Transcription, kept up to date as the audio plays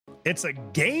It's a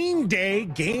game day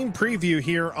game preview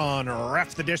here on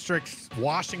Ref the District.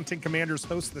 Washington Commanders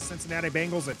host the Cincinnati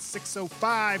Bengals at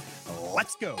 6:05.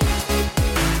 Let's go.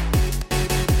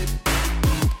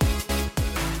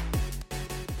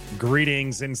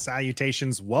 Greetings and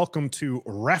salutations. Welcome to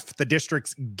Ref the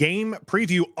District's game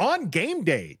preview on game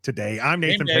day today. I'm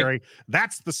Nathan Perry.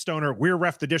 That's the Stoner. We're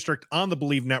Ref the District on the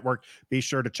Believe Network. Be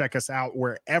sure to check us out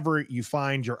wherever you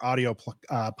find your audio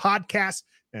podcast,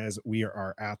 as we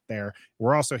are out there.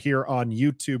 We're also here on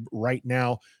YouTube right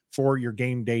now for your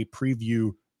game day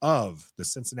preview of the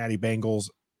Cincinnati Bengals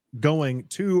going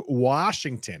to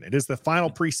Washington. It is the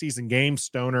final preseason game,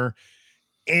 Stoner.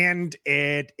 And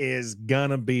it is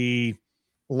going to be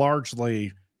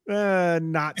largely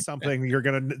not something you're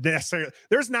going to necessarily.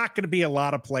 There's not going to be a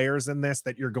lot of players in this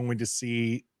that you're going to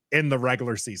see in the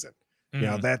regular season.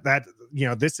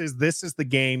 Mm-hmm. This is the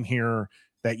game here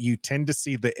that you tend to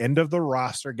see the end of the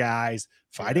roster guys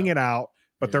fighting it out.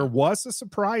 But there was a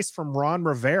surprise from Ron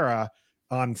Rivera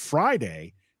on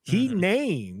Friday. He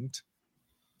named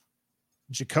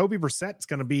Jacoby Brissett's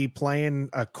going to be playing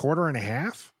a quarter and a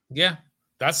half. Yeah.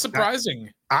 That's surprising.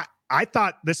 I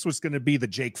thought this was going to be the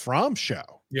Jake Fromm show.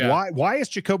 Yeah. Why is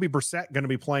Jacoby Brissett going to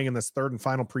be playing in this third and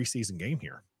final preseason game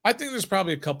here? I think there's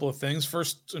probably a couple of things.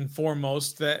 First and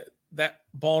foremost, that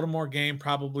Baltimore game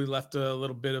probably left a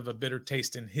little bit of a bitter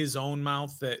taste in his own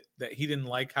mouth that he didn't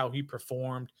like how he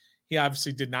performed. He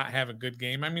obviously did not have a good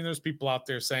game. I mean, there's people out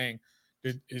there saying,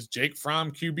 is Jake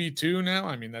Fromm QB2 now?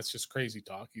 I mean, that's just crazy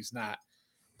talk. He's not.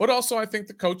 But also, I think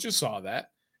the coaches saw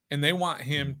that. And they want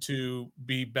him to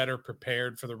be better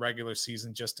prepared for the regular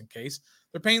season just in case.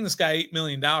 They're paying this guy $8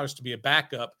 million to be a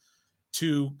backup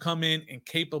to come in and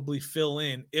capably fill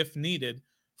in, if needed,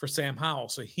 for Sam Howell.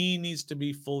 So he needs to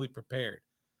be fully prepared.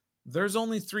 There's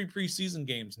only 3 preseason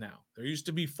games now. There used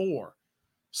to be 4.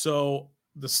 So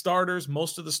the starters,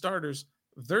 most of the starters,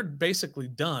 they're basically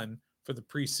done for the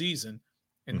preseason.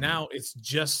 And now it's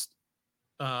just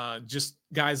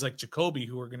guys like Jacoby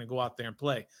who are going to go out there and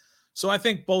play. So I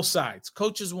think both sides.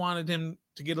 Coaches wanted him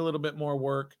to get a little bit more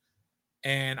work,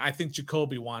 and I think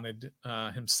Jacoby wanted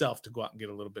himself to go out and get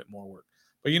a little bit more work.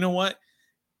 But you know what?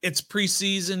 It's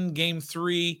preseason, game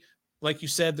 3. Like you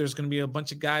said, there's going to be a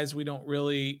bunch of guys we don't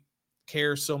really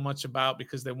care so much about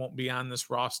because they won't be on this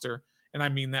roster. And I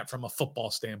mean that from a football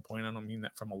standpoint. I don't mean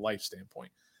that from a life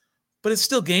standpoint. But it's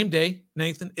still game day,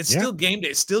 Nathan. It's still game day.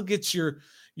 It still gets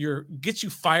gets you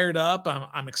fired up.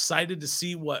 I'm excited to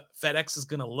see what FedEx is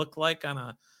going to look like on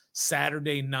a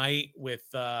Saturday night with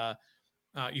on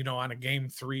a game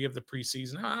 3 of the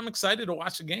preseason. I'm excited to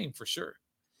watch the game for sure.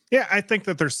 Yeah, I think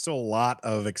that there's still a lot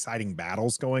of exciting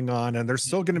battles going on, and there's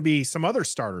still going to be some other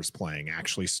starters playing,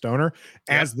 actually, Stoner,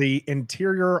 as the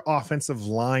interior offensive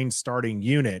line starting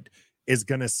unit is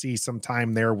going to see some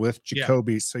time there with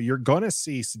Jacoby. So you're going to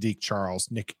see Sadiq Charles,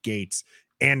 Nick Gates,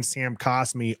 and Sam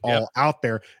Cosmi all out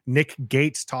there. Nick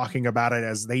Gates talking about it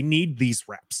as they need these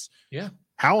reps. Yeah.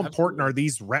 How important are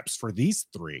these reps for these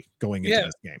 3 going into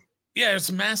this game? Yeah,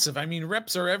 it's massive. I mean,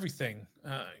 reps are everything.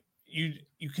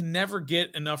 You can never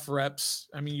get enough reps.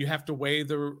 I mean, you have to weigh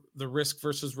the risk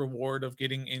versus reward of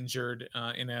getting injured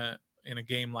in a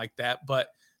game like that. But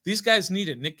these guys need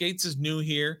it. Nick Gates is new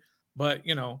here, but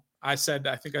I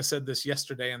think I said this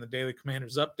yesterday on the Daily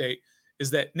Commanders update,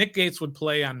 is that Nick Gates would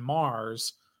play on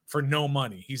Mars for no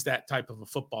money. He's that type of a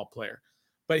football player.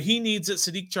 But he needs it.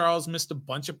 Sadiq Charles missed a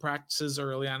bunch of practices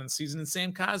early on in the season, and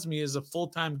Sam Cosmi is a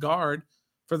full-time guard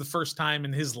for the first time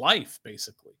in his life,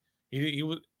 basically. He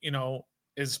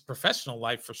his professional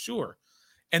life for sure.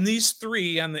 And these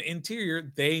 3 on the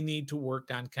interior, they need to work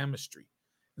on chemistry.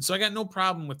 And so I got no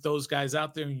problem with those guys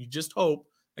out there, and you just hope,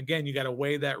 again, you got to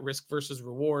weigh that risk versus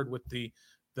reward with the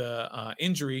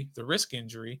injury, the risk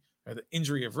injury, or the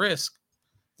injury of risk,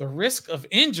 the risk of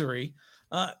injury.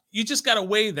 You just got to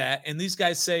weigh that. And these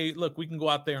guys say, look, we can go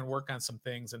out there and work on some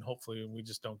things, and hopefully we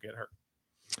just don't get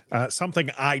hurt. Something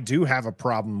I do have a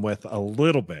problem with a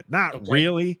little bit, not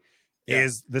really,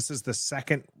 is this is the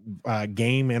second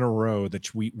game in a row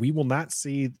that we will not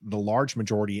see the large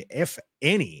majority, if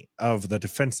any, of the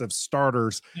defensive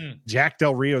starters. Jack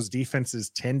Del Rio's defenses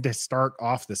tend to start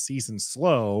off the season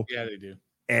slow. Yeah, they do.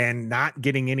 And not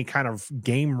getting any kind of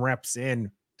game reps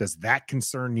in. Does that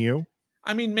concern you?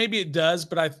 I mean, maybe it does,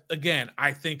 but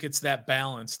I think it's that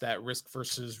balance, that risk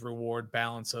versus reward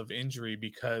balance of injury,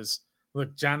 because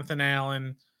look, Jonathan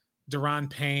Allen, Daron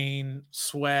Payne,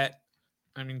 Sweat,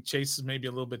 I mean, Chase is maybe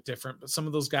a little bit different, but some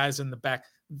of those guys in the back,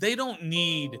 they don't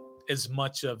need as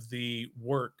much of the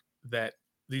work that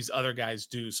these other guys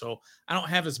do. So I don't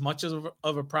have as much of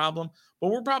a problem, but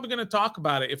we're probably going to talk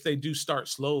about it if they do start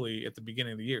slowly at the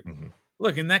beginning of the year.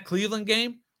 Look, in that Cleveland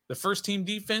game, The first team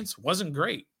defense wasn't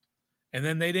great. And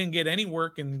then they didn't get any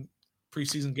work in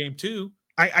preseason game 2.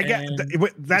 I get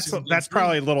that's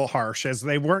probably a little harsh, as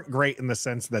they weren't great in the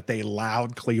sense that they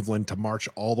allowed Cleveland to march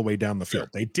all the way down the field.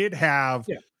 They did have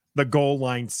the goal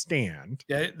line stand.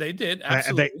 Yeah, they did.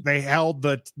 Absolutely. They held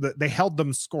they held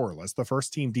them scoreless. The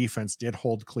first team defense did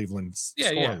hold Cleveland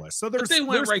scoreless. Yeah. So there's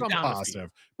some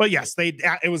positive. But yes,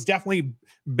 it was definitely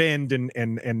bend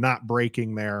and not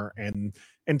breaking there, and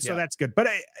so that's good. But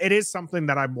it is something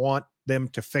that I want them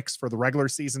to fix for the regular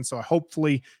season. So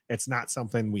hopefully it's not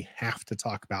something we have to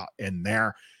talk about in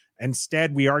there.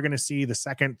 Instead, we are going to see the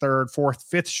second, third, fourth,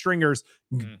 fifth stringers,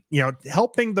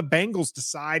 helping the Bengals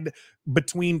decide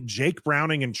between Jake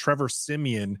Browning and Trevor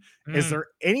Siemian. Is there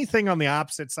anything on the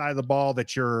opposite side of the ball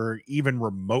that you're even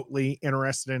remotely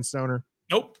interested in, Stoner?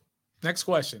 Nope. Next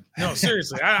question. No,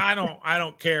 seriously, I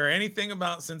don't care anything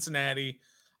about Cincinnati.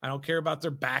 I don't care about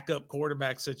their backup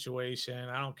quarterback situation.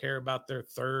 I don't care about their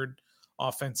third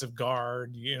offensive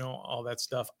guard, all that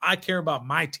stuff. I care about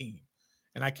my team,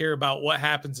 and I care about what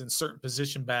happens in certain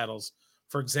position battles.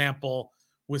 For example,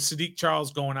 with Sadiq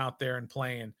Charles going out there and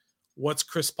playing, what's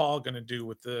Chris Paul going to do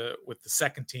with the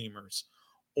second teamers?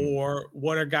 Or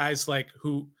what are guys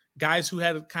who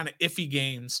had kind of iffy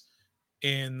games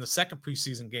in the second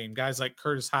preseason game, guys like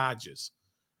Curtis Hodges,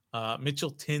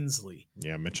 Mitchell Tinsley.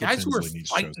 Yeah, Mitchell Tinsley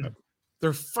needs to show up.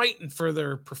 They're fighting for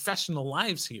their professional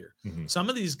lives here. Mm-hmm. Some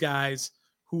of these guys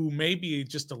who may be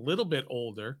just a little bit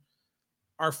older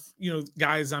are,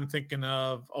 guys I'm thinking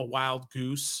of, a Wild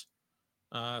Goose,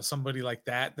 somebody like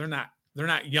that. They're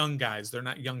not young guys. They're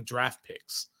not young draft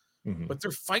picks, but they're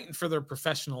fighting for their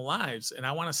professional lives. And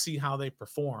I want to see how they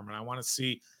perform. And I want to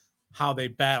see how they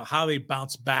battle, how they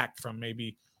bounce back from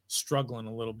maybe struggling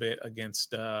a little bit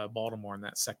against Baltimore in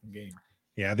that second game.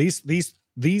 Yeah, these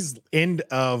end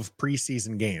of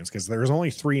preseason games, because there's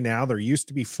only 3 now. There used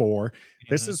to be 4.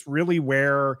 This is really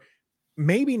where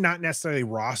maybe not necessarily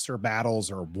roster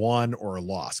battles are won or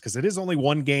lost, because it is only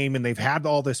 1 game and they've had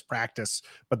all this practice.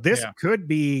 But this could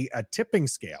be a tipping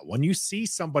scale when you see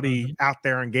somebody out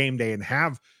there on game day and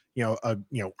have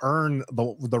earn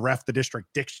the Ref the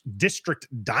District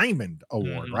Diamond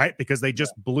Award, right? Because they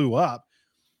just blew up.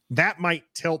 That might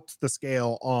tilt the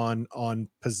scale on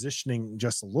positioning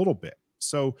just a little bit.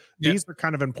 So these are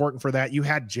kind of important for that. You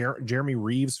had Jeremy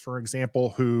Reeves, for example,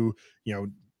 who,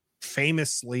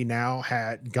 famously now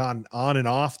had gone on and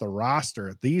off the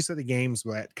roster. These are the games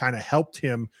that kind of helped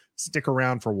him stick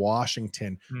around for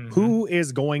Washington. Who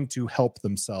is going to help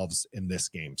themselves in this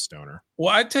game, Stoner?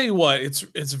 Well, I tell you what,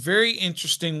 it's very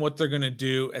interesting what they're going to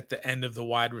do at the end of the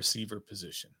wide receiver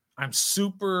position. I'm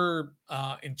super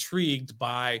intrigued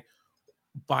by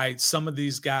some of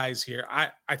these guys here.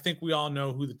 I think we all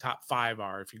know who the top 5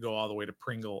 are if you go all the way to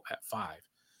Pringle at 5.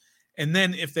 And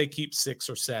then if they keep 6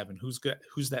 or 7, who's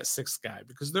that 6th guy?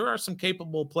 Because there are some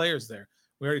capable players there.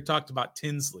 We already talked about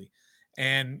Tinsley,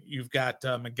 and you've got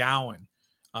McGowan.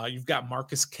 You've got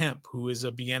Marcus Kemp, who is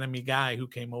a Bieniemy guy who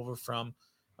came over from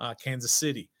Kansas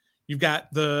City. You've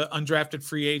got the undrafted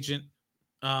free agent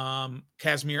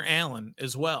Kazmir Allen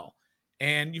as well.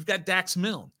 And you've got Dax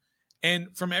Milne. And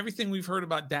from everything we've heard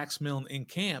about Dax Milne in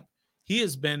camp, he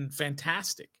has been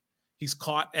fantastic. He's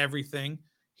caught everything.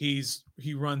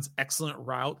 He runs excellent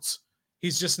routes.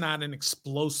 He's just not an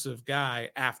explosive guy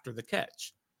after the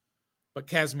catch. But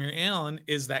Kazmir Allen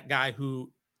is that guy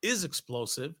who is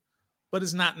explosive, but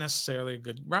is not necessarily a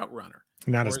good route runner.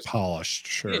 Not as polished,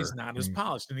 sure. He's not as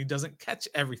polished, and he doesn't catch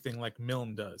everything like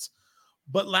Milne does.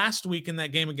 But last week in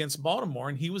that game against Baltimore,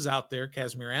 and he was out there,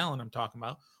 Kazmir Allen I'm talking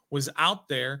about, was out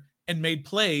there and made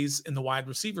plays in the wide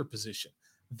receiver position.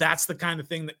 That's the kind of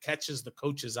thing that catches the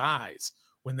coach's eyes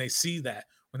when they see that.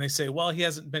 When they say, well, he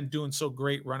hasn't been doing so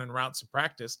great running routes in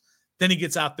practice, then he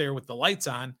gets out there with the lights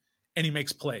on and he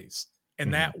makes plays.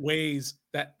 And that weighs,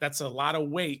 that's a lot of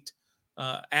weight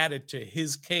added to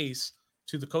his case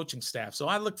to the coaching staff. So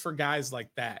I look for guys like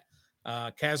that,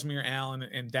 Kazmir Allen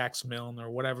and Dax Milne, or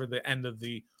whatever the end of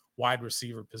the wide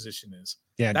receiver position is.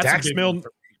 Yeah,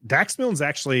 Dax Milne's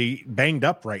actually banged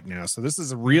up right now. So this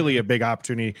is really a big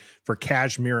opportunity for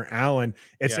Kazmir Allen.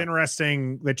 It's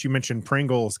interesting that you mentioned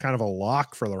Pringle is kind of a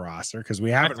lock for the roster, because we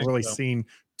haven't really seen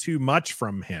too much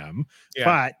from him.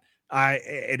 But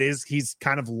he's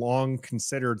kind of long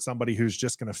considered somebody who's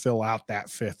just going to fill out that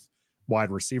 5th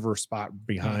wide receiver spot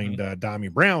behind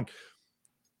Dami Brown.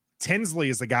 Tinsley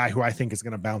is the guy who I think is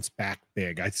going to bounce back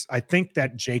big. I think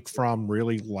that Jake Fromm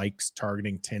really likes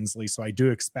targeting Tinsley, so I do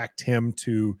expect him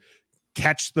to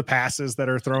catch the passes that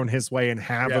are thrown his way and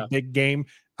have a big game.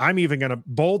 I'm even going to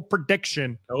bold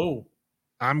prediction.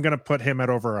 I'm going to put him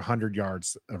at over 100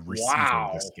 yards of receiving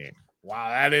this game. Wow,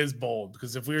 that is bold.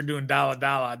 Because if we were doing dollar,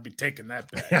 I'd be taking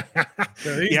that bet.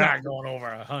 So he's not going over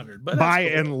 100. But by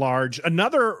and large,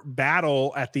 another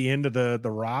battle at the end of the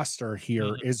roster here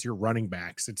Mhm. is your running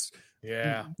backs. It's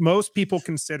Yeah. most people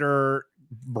consider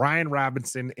Brian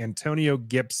Robinson, Antonio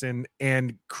Gibson,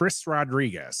 and Chris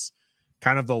Rodriguez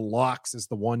kind of the locks as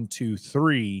the 1, 2,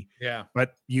 3. Yeah.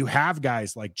 But you have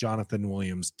guys like Jonathan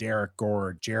Williams, Derek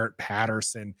Gore, Jarrett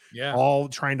Patterson, Yeah. all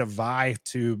trying to vie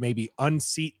to maybe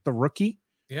unseat the rookie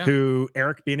Yeah. who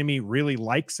Eric Bieniemy really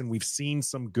likes, and we've seen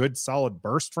some good solid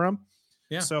burst from.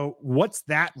 Yeah. So what's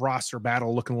that roster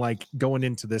battle looking like going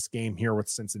into this game here with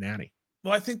Cincinnati?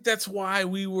 Well, I think that's why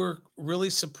we were really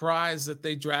surprised that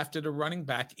they drafted a running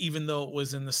back, even though it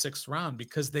was in the 6th round,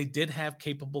 because they did have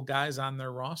capable guys on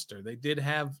their roster. They did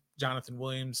have Jonathan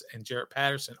Williams and Jarrett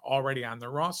Patterson already on their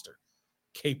roster,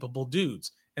 capable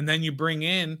dudes. And then you bring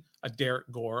in a Derek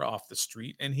Gore off the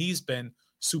street, and he's been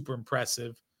super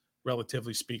impressive,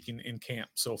 relatively speaking, in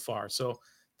camp so far. So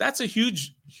that's a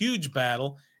huge, huge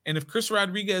battle. And if Chris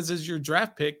Rodriguez is your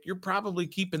draft pick, you're probably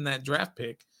keeping that draft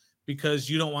pick because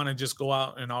you don't want to just go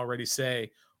out and already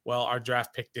say, well, our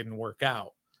draft pick didn't work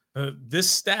out. This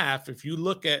staff, if you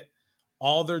look at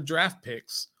all their draft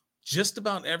picks, just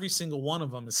about every single one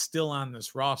of them is still on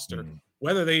this roster,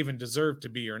 whether they even deserve to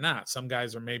be or not. Some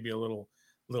guys are maybe a little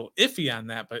iffy on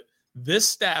that, but this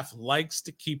staff likes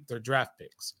to keep their draft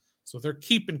picks. So they're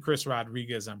keeping Chris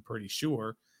Rodriguez, I'm pretty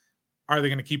sure. Are they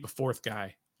going to keep a 4th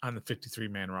guy on the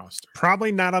 53-man roster?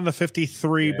 Probably not on the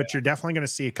 53, but you're definitely going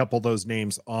to see a couple of those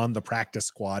names on the practice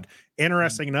squad.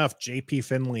 Interesting enough, JP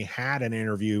Finley had an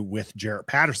interview with Jarrett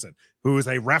Patterson, who is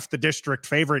a Ref the District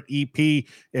favorite. EP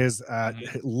is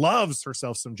loves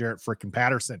herself some Jarrett frickin'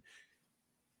 Patterson.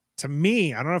 To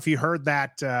me, I don't know if you heard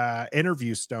that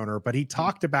interview, Stoner, but he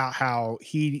talked about how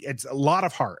it's a lot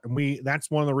of heart. And that's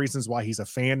one of the reasons why he's a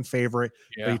fan favorite.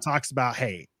 Yeah. But he talks about,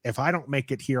 hey, if I don't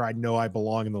make it here, I know I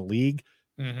belong in the league.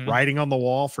 Writing on the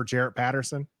wall for Jarrett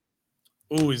Patterson.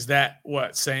 Oh, is that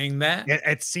what saying that?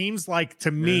 It seems like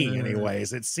to me,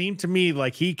 anyways, it seemed to me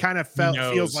like he kind of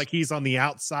feels like he's on the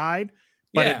outside,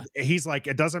 but he's like,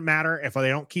 it doesn't matter if they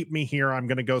don't keep me here. I'm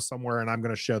going to go somewhere and I'm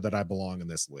going to show that I belong in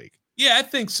this league. Yeah, I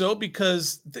think so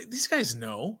because these guys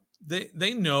know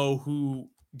they know who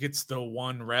gets the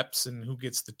 1 reps and who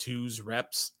gets the 2s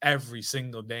reps every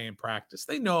single day in practice.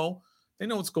 They know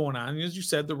what's going on. And as you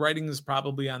said, the writing is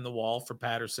probably on the wall for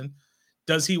Patterson.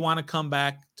 Does he want to come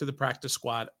back to the practice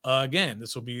squad again?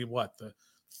 This will be the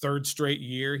 3rd straight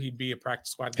year he'd be a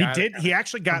practice squad guy. He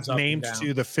actually got named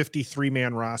to the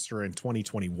 53-man roster in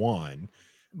 2021,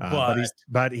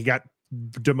 but he got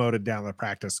demoted down the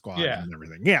practice squad and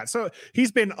everything. Yeah, so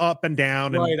he's been up and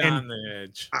down, on and the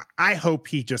edge. I hope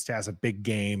he just has a big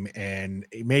game and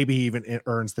maybe even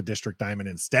earns the district diamond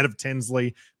instead of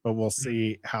Tinsley, but we'll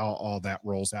see how all that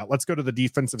rolls out. Let's go to the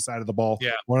defensive side of the ball.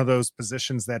 Yeah. One of those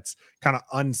positions that's kind of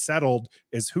unsettled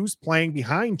is who's playing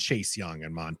behind Chase Young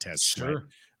and Montez Sweat.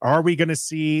 Are we going to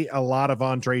see a lot of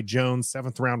Andre Jones,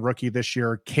 7th round rookie this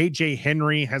year? KJ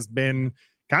Henry has been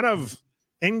kind of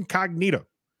incognito.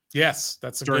 Yes,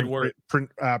 that's a good word.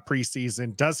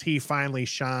 Preseason. Does he finally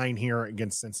shine here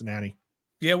against Cincinnati?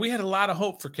 Yeah, we had a lot of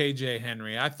hope for KJ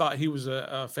Henry. I thought he was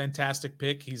a fantastic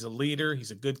pick. He's a leader.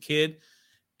 He's a good kid.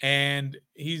 And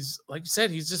he's, like you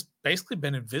said, he's just basically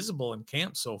been invisible in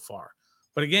camp so far.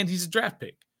 But again, he's a draft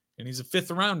pick and he's a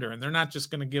 5th rounder, and they're not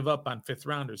just going to give up on 5th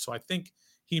rounders. So I think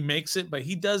he makes it, but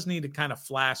he does need to kind of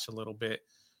flash a little bit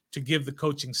to give the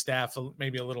coaching staff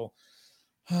maybe a little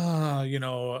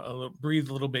breathe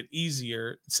a little bit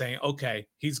easier, saying, okay,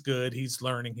 he's good, he's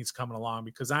learning, he's coming along,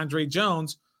 because Andre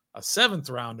Jones, a 7th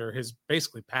rounder, has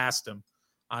basically passed him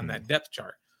on that depth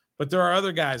chart. But there are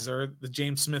other guys. There are the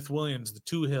James Smith Williams, the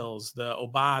Two Hills, the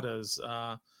Obadas,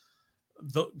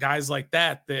 the guys like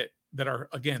that are,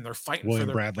 again, they're fighting William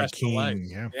for their Bradley professional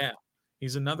King. life. Yeah,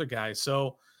 he's another guy.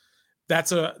 So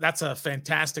that's a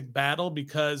fantastic battle,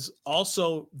 because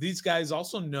also these guys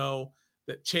also know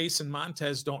that Chase and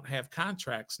Montez don't have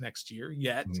contracts next year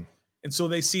yet. And so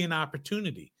they see an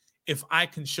opportunity. If I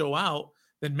can show out,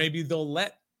 then maybe they'll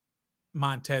let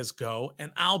Montez go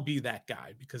and I'll be that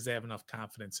guy because they have enough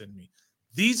confidence in me.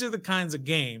 These are the kinds of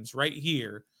games right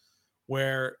here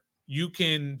where you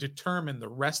can determine the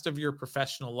rest of your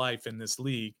professional life in this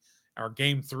league, our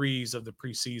game 3s of the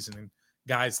preseason, and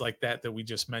guys like that we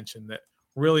just mentioned that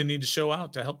really need to show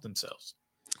out to help themselves.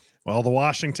 Well, the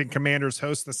Washington Commanders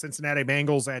host the Cincinnati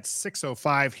Bengals at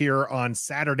 6:05 here on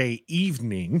Saturday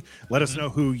evening. Let us know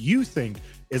who you think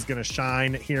is going to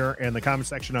shine here in the comment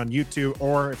section on YouTube,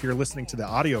 or if you're listening to the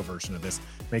audio version of this,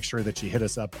 make sure that you hit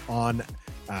us up on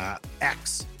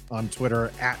X, on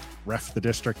Twitter at Ref the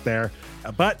District there.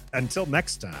 But until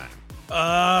next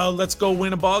time, let's go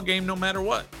win a ball game no matter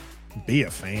what. Be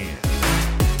a fan.